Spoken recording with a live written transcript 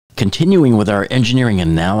Continuing with our engineering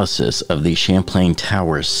analysis of the Champlain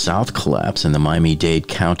Towers South collapse in the Miami-Dade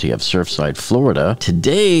County of Surfside, Florida,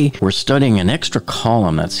 today we're studying an extra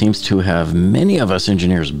column that seems to have many of us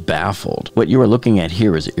engineers baffled. What you are looking at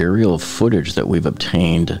here is aerial footage that we've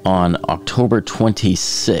obtained on October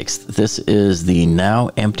 26th. This is the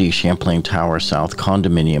now empty Champlain Towers South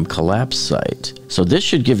condominium collapse site. So this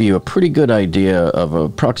should give you a pretty good idea of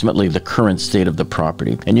approximately the current state of the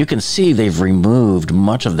property. And you can see they've removed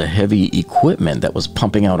much of the heavy equipment that was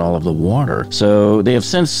pumping out all of the water. So they have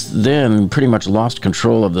since then pretty much lost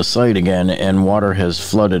control of the site again, and water has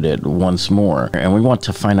flooded it once more. And we want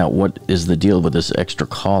to find out what is the deal with this extra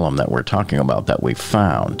column that we're talking about that we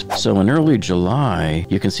found. So in early July,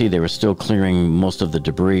 you can see they were still clearing most of the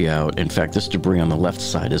debris out. In fact, this debris on the left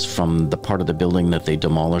side is from the part of the building that they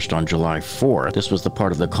demolished on July 4th. This was the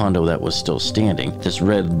part of the condo that was still standing. This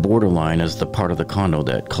red borderline is the part of the condo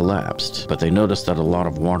that collapsed. But they noticed that a lot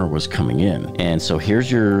of water was coming in. And so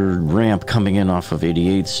here's your ramp coming in off of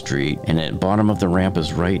 88th Street, and at the bottom of the ramp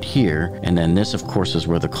is right here. And then this, of course, is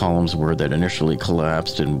where the columns were that initially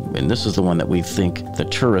collapsed. And this is the one that we think the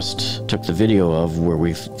tourist took the video of, where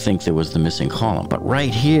we think there was the missing column. But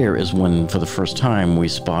right here is when, for the first time, we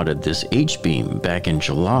spotted this H-beam back in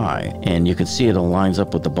July. And you can see it aligns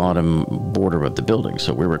up with the bottom border of the building.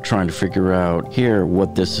 So we were trying to figure out here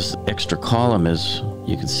what this extra column is.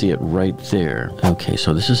 You can see it right there. Okay,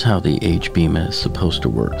 so this is how the H-beam is supposed to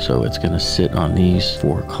work. So it's going to sit on these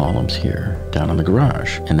 4 columns here down in the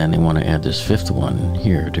garage. And then they want to add this 5th one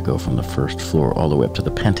here to go from the 1st floor all the way up to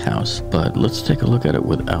the penthouse. But let's take a look at it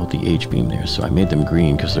without the H-beam there. So I made them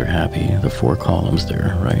green because they're happy. The 4 columns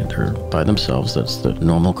there, right? They're by themselves. That's the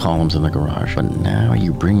normal columns in the garage. But now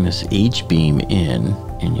you bring this H-beam in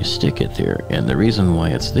and you stick it there. And the reason why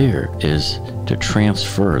it's there is to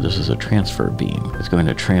transfer. This is a transfer beam. It's going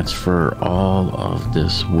to transfer all of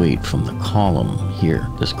this weight from the column here,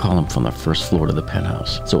 this column from the 1st floor to the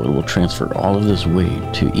penthouse. So it will transfer all of this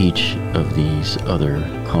weight to each of these other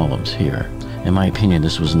columns here. In my opinion,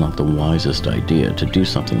 this was not the wisest idea to do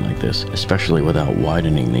something like this, especially without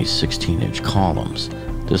widening these 16-inch columns.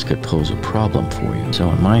 This could pose a problem for you. So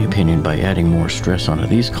in my opinion, by adding more stress onto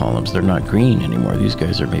these columns, they're not green anymore. These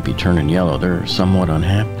guys are maybe turning yellow. They're somewhat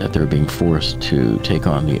unhappy that they're being forced to take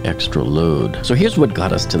on the extra load. So here's what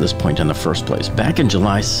got us to this point in the first place. Back in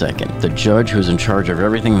July 2nd, the judge who's in charge of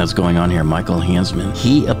everything that's going on here, Michael Hansman,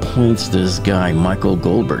 he appoints this guy, Michael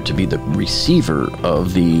Goldberg, to be the receiver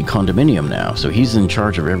of the condominium now. So he's in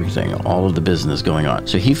charge of everything, all of the business going on.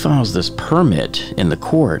 So he files this permit in the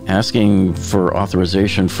court asking for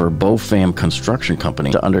authorization for Bofam Construction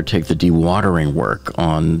Company to undertake the dewatering work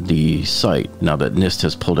on the site. Now that NIST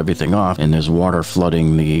has pulled everything off and there's water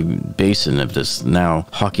flooding the basin of this now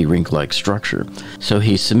hockey rink-like structure. So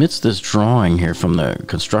he submits this drawing here from the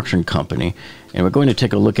construction company, and we're going to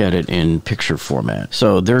take a look at it in picture format.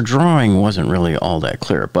 So their drawing wasn't really all that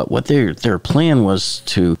clear, but what their plan was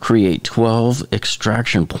to create 12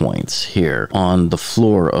 extraction points here on the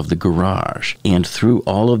floor of the garage. And through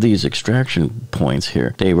all of these extraction points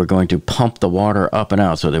here, they were going to pump the water up and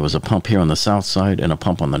out. So there was a pump here on the south side and a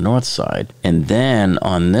pump on the north side. And then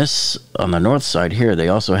on the north side here, they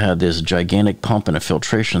also had this gigantic pump and a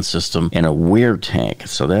filtration system and a weir tank.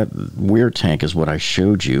 So that weir tank is what I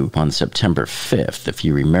showed you on September 5th, if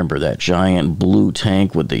you remember, that giant blue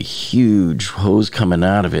tank with the huge hose coming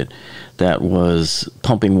out of it that was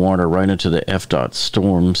pumping water right into the FDOT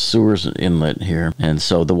storm sewers inlet here. And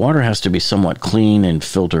so the water has to be somewhat clean and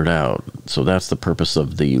filtered out. So that's the purpose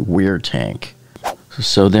of the weir tank.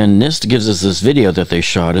 So then NIST gives us this video that they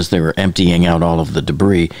shot as they were emptying out all of the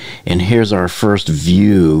debris. And here's our first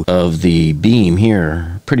view of the beam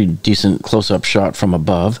here. Pretty decent close-up shot from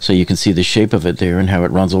above. So you can see the shape of it there and how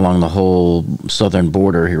it runs along the whole southern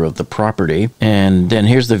border here of the property. And then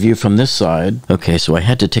here's the view from this side. Okay, so I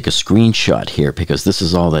had to take a screenshot here because this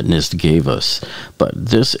is all that NIST gave us. But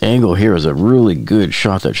this angle here is a really good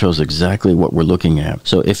shot that shows exactly what we're looking at.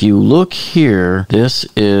 So if you look here, this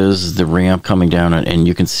is the ramp coming down, and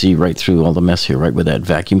you can see right through all the mess here, right where that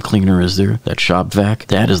vacuum cleaner is there, that shop vac.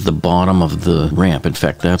 That is the bottom of the ramp. In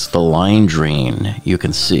fact, that's the line drain. You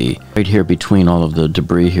can see right here between all of the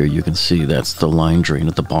debris here, you can see that's the line drain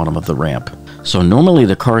at the bottom of the ramp. So normally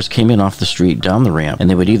the cars came in off the street down the ramp, and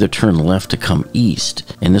they would either turn left to come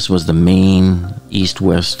east, and this was the main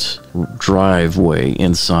east-west driveway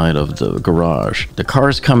inside of the garage. The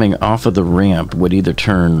cars coming off of the ramp would either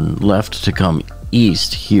turn left to come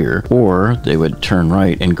east here, or they would turn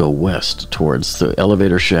right and go west towards the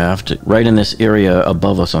elevator shaft. Right in this area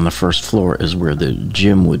above us on the first floor is where the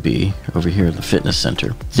gym would be, over here, the fitness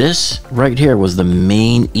center. This right here was the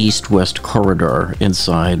main east-west corridor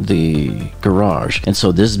inside the garage. And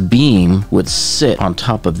so this beam would sit on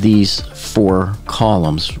top of these 4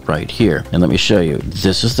 columns right here. And let me show you.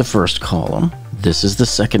 This is the first column. This is the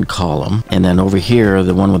second column, and then over here,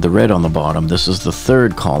 the one with the red on the bottom, this is the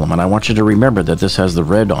third column. And I want you to remember that this has the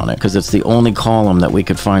red on it because it's the only column that we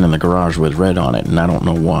could find in the garage with red on it, and I don't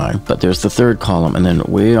know why. But there's the third column, and then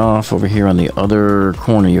way off over here on the other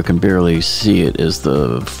corner, you can barely see it, is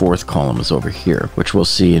the 4th column is over here, which we'll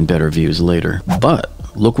see in better views later. But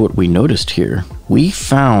look what we noticed here. We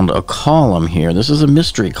found a column here. This is a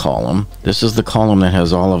mystery column. This is the column that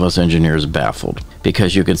has all of us engineers baffled,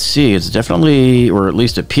 because you can see it's definitely, or at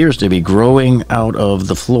least appears to be, growing out of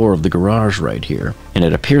the floor of the garage right here. And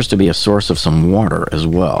it appears to be a source of some water as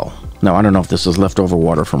well. Now, I don't know if this is leftover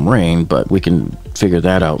water from rain, but we can figure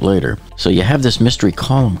that out later. So you have this mystery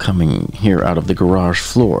column coming here out of the garage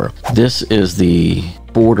floor. This is the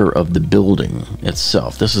border of the building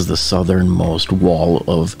itself. This is the southernmost wall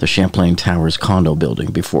of the Champlain Towers condo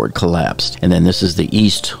building before it collapsed. And then this is the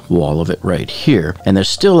east wall of it right here. And there's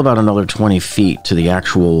still about another 20 feet to the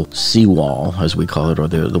actual seawall, as we call it, or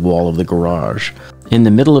the wall of the garage. In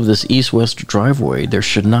the middle of this east-west driveway, there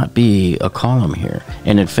should not be a column here.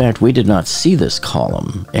 And in fact, we did not see this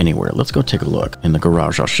column anywhere. Let's go take a look in the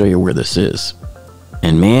garage. I'll show you where this is.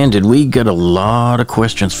 And man, did we get a lot of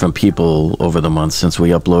questions from people over the months since we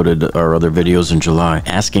uploaded our other videos in July,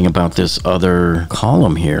 asking about this other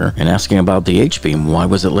column here and asking about the H-beam. Why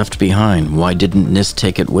was it left behind? Why didn't NIST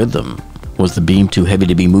take it with them? Was the beam too heavy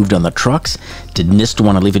to be moved on the trucks? Did NIST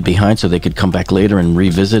want to leave it behind so they could come back later and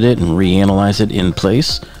revisit it and reanalyze it in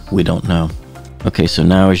place? We don't know. Okay, so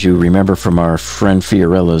now as you remember from our friend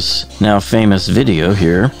Fiorella's now famous video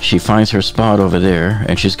here, she finds her spot over there,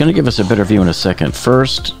 and she's going to give us a better view in a second.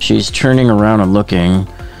 First, she's turning around and looking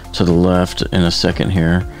to the left in a second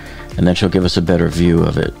here, and then she'll give us a better view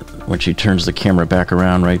of it when she turns the camera back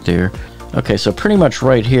around right there. Okay, so pretty much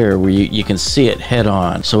right here where you can see it head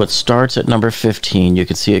on. So it starts at number 15. You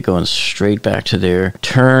can see it going straight back to there.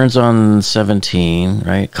 Turns on 17,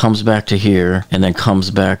 right? Comes back to here and then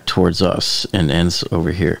comes back towards us and ends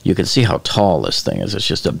over here. You can see how tall this thing is. It's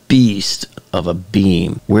just a beast of a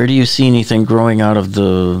beam. Where do you see anything growing out of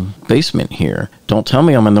the basement here? Don't tell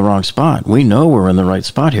me I'm in the wrong spot. We know we're in the right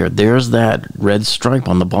spot here. There's that red stripe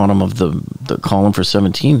on the bottom of the column for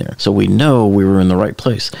 17 there. So we know we were in the right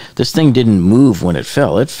place. This thing didn't move when it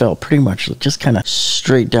fell. It fell pretty much just kind of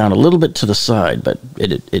straight down, a little bit to the side, but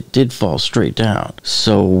it did fall straight down.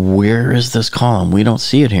 So where is this column? We don't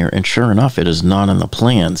see it here. And sure enough, it is not in the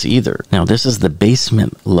plans either. Now, this is the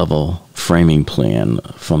basement level framing plan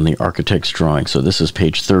from the architect's drawing. So this is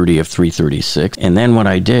page 30 of 336. And then what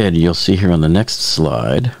I did, you'll see here on the next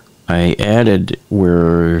slide, I added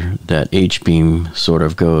where that H-beam sort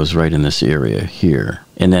of goes right in this area here.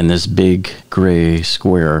 And then this big gray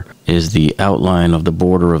square is the outline of the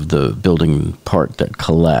border of the building part that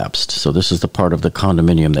collapsed. So this is the part of the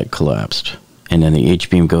condominium that collapsed. And then the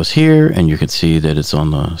H-beam goes here, and you can see that it's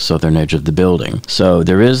on the southern edge of the building. So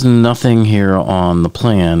there is nothing here on the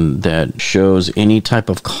plan that shows any type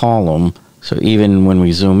of column. So even when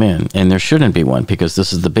we zoom in, and there shouldn't be one because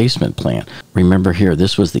this is the basement plan. Remember here,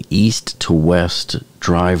 this was the east to west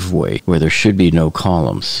driveway where there should be no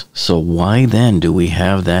columns. So why then do we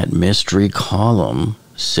have that mystery column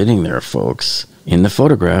sitting there, folks? In the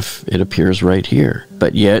photograph, it appears right here.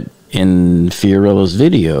 But yet, in Fiorella's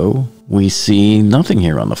video, we see nothing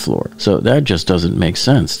here on the floor. So that just doesn't make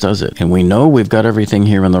sense, does it? And we know we've got everything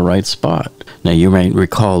here in the right spot. Now, you might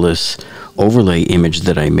recall this overlay image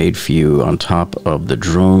that I made for you on top of the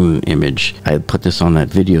drone image. I put this on that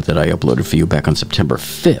video that I uploaded for you back on September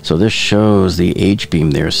 5th. So this shows the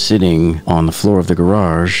H-beam there sitting on the floor of the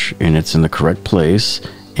garage, and it's in the correct place.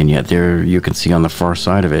 And yet there you can see on the far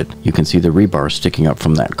side of it, you can see the rebar sticking up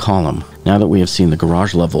from that column. Now that we have seen the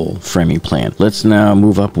garage level framing plan, let's now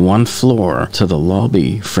move up one floor to the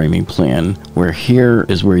lobby framing plan, where here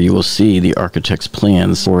is where you will see the architect's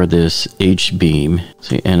plans for this H-beam.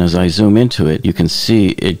 See, and as I zoom into it, you can see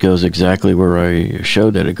it goes exactly where I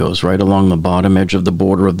showed it. It goes right along the bottom edge of the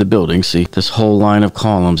border of the building. See, this whole line of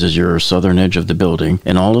columns is your southern edge of the building.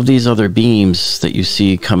 And all of these other beams that you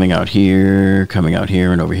see coming out here,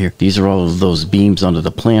 and over here, these are all of those beams under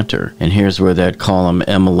the planter. And here's where that column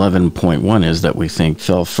M11.1 is that we think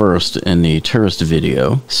fell first in the tourist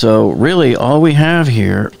video. So really all we have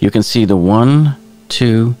here, you can see the 1,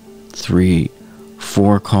 2, 3,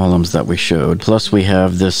 4 columns that we showed. Plus we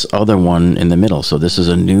have this other one in the middle. So this is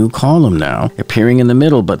a new column now appearing in the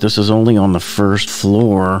middle, but this is only on the first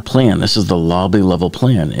floor plan. This is the lobby level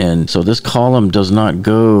plan. And so this column does not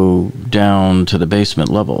go down to the basement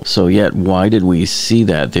level. So yet why did we see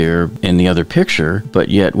that there in the other picture, but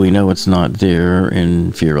yet we know it's not there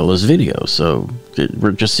in Fiorello's video? So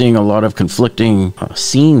we're just seeing a lot of conflicting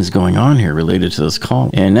scenes going on here related to this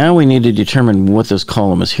column. And now we need to determine what this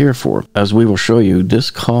column is here for. As we will show you,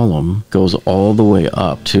 this column goes all the way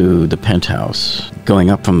up to the penthouse. Going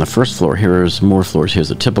up from the first floor, here's more floors.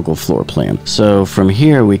 Here's a typical floor plan. So from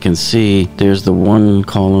here we can see there's the 1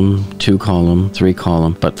 column, 2 column, 3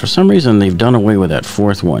 column, but for some reason they've done away with that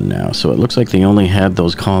 4th one now. So it looks like they only had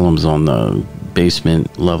those columns on the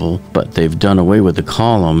basement level, but they've done away with the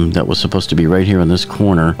column that was supposed to be right here in this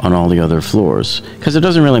corner on all the other floors, because it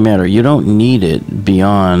doesn't really matter. You don't need it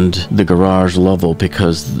beyond the garage level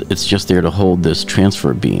because it's just there to hold this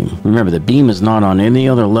transfer beam. Remember, the beam is not on any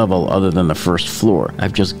other level other than the first floor.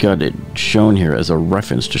 I've just got it shown here as a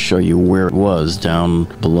reference to show you where it was down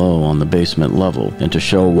below on the basement level and to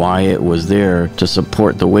show why it was there to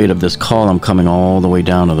support the weight of this column coming all the way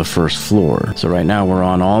down to the first floor. So right now we're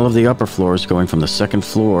on all of the upper floors going from the 2nd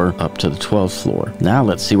floor up to the 12th floor. Now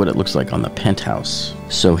let's see what it looks like on the penthouse.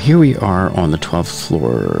 So here we are on the 12th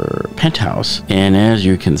floor penthouse, and as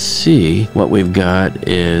you can see, what we've got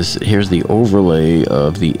is, here's the overlay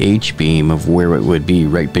of the H-beam of where it would be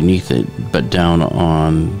right beneath it, but down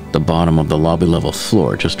on the bottom of the lobby level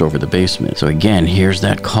floor, just over the basement. So again, here's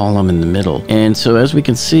that column in the middle. And so as we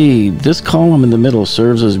can see, this column in the middle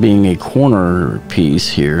serves as being a corner piece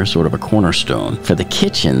here, sort of a cornerstone for the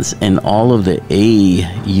kitchens and all of the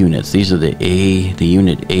A units. These are the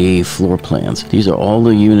unit A floor plans. These are all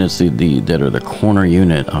the units that are the corner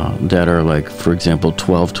unit that are, like, for example,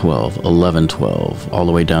 1212, 1112, all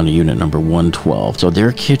the way down to unit number 112. So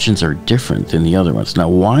their kitchens are different than the other ones. Now,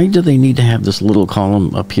 why do they need to have this little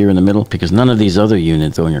column up here in the middle? Because none of these other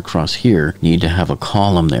units going across here need to have a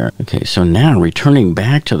column there. Okay, so now returning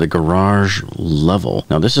back to the garage level.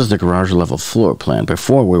 Now, this is the garage level floor plan.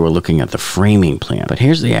 Before, we were looking at the framing plan, but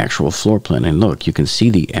here's the actual floor plan. And look, you can see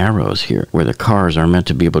the arrows here where the cars are meant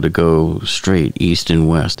to be able to go straight east and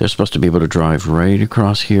west. They're supposed to be able to drive right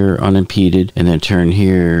across here unimpeded, and then turn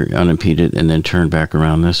here unimpeded, and then turn back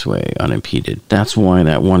around this way unimpeded. That's why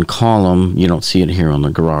that 1 column, you don't see it here on the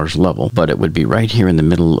garage level, but it would be right here in the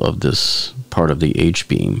middle of this part of the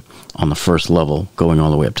H-beam on the first level going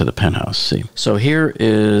all the way up to the penthouse. See, so here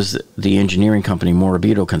is the engineering company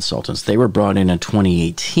Morabito Consultants. They were brought in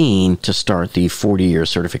 2018 to start the 40-year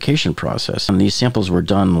certification process, and these samples were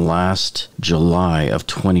done last July of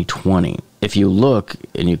 2020. If you look,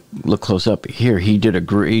 and you look close up here, he did a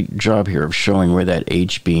great job here of showing where that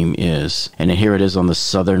H-beam is. And here it is on the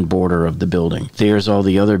southern border of the building. There's all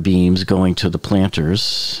the other beams going to the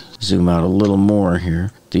planters. Zoom out a little more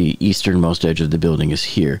here. The easternmost edge of the building is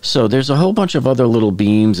here. So there's a whole bunch of other little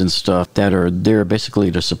beams and stuff that are there basically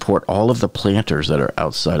to support all of the planters that are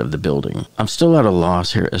outside of the building. I'm still at a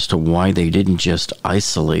loss here as to why they didn't just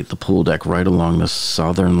isolate the pool deck right along the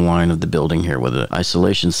southern line of the building here with an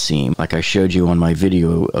isolation seam, like I showed you on my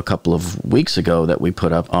video a couple of weeks ago that we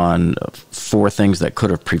put up on 4 things that could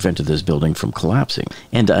have prevented this building from collapsing.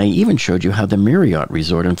 And I even showed you how the Marriott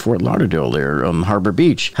Resort in Fort Lauderdale there on Harbor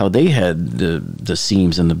Beach, how they had the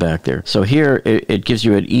seams in the back there. So here it gives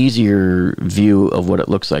you an easier view of what it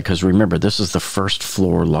looks like, because remember, this is the first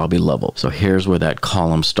floor lobby level. So here's where that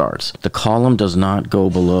column starts. The column does not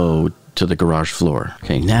go below to the garage floor.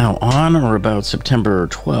 Okay, now on or about September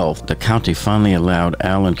 12th, the county finally allowed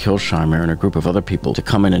Alan Kilsheimer and a group of other people to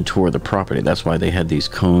come in and tour the property. That's why they had these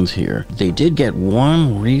cones here. They did get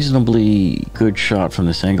one reasonably good shot from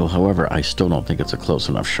this angle. However, I still don't think it's a close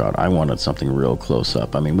enough shot. I wanted something real close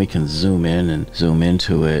up. I mean, we can zoom in and zoom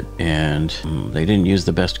into it, and they didn't use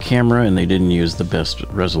the best camera, and they didn't use the best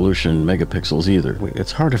resolution megapixels either.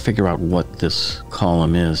 It's hard to figure out what this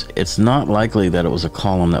column is. It's not likely that it was a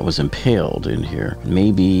column that was impaled in here.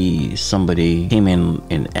 Maybe somebody came in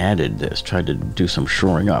and added this, tried to do some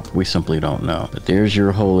shoring up. We simply don't know. But there's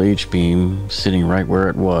your whole H-beam sitting right where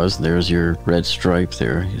it was. There's your red stripe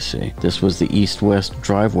there, you see. This was the east-west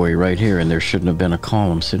driveway right here, and there shouldn't have been a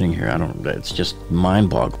column sitting here. It's just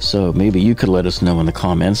mind-boggling. So maybe you could let us know in the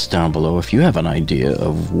comments down below if you have an idea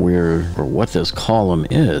of where or what this column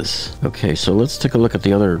is. Okay, so let's take a look at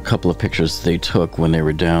the other couple of pictures they took when they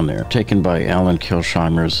were down there. Taken by Alan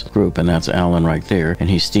Kilsheimer's group, and that's Alan right there, and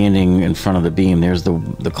he's standing in front of the beam. There's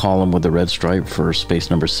the column with the red stripe for space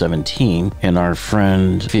number 17, and our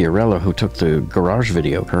friend Fiorello, who took the garage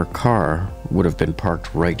video, her car would have been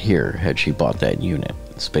parked right here had she bought that unit.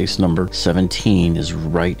 Space number 17 is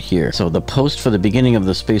right here. So the post for the beginning of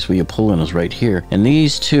the space where you pull in is right here. And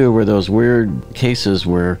these two were those weird cases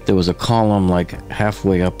where there was a column like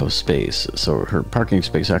halfway up a space. So her parking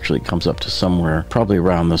space actually comes up to somewhere probably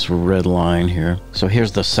around this red line here. So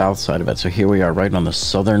here's the south side of it. So here we are right on the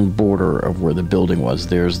southern border of where the building was.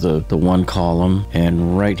 There's the one column,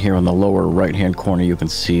 and right here on the lower right hand corner you can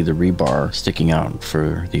see the rebar sticking out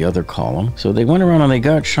for the other column. So they went around and they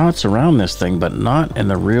got shots around this thing, but not in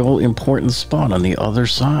the real important spot on the other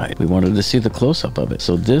side. We wanted to see the close-up of it.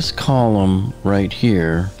 So this column right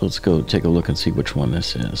here, let's go take a look and see which one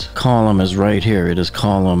this is. Column is right here. It is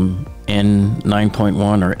column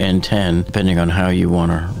N9.1 or N10, depending on how you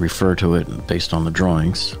want to refer to it based on the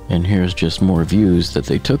drawings. And here's just more views that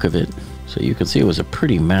they took of it. So you can see it was a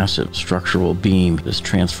pretty massive structural beam, this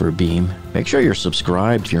transfer beam. Make sure you're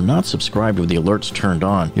subscribed. If you're not subscribed with the alerts turned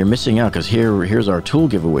on, you're missing out, because here's our tool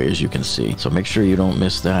giveaway, as you can see. So make sure you don't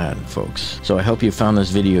miss that, folks. So I hope you found this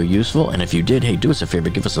video useful. And if you did, hey, do us a favor,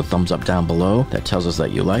 give us a thumbs up down below. That tells us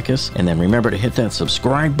that you like us. And then remember to hit that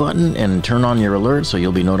subscribe button and turn on your alerts so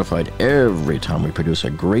you'll be notified every time we produce a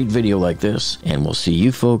great video like this. And we'll see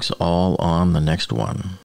you folks all on the next one.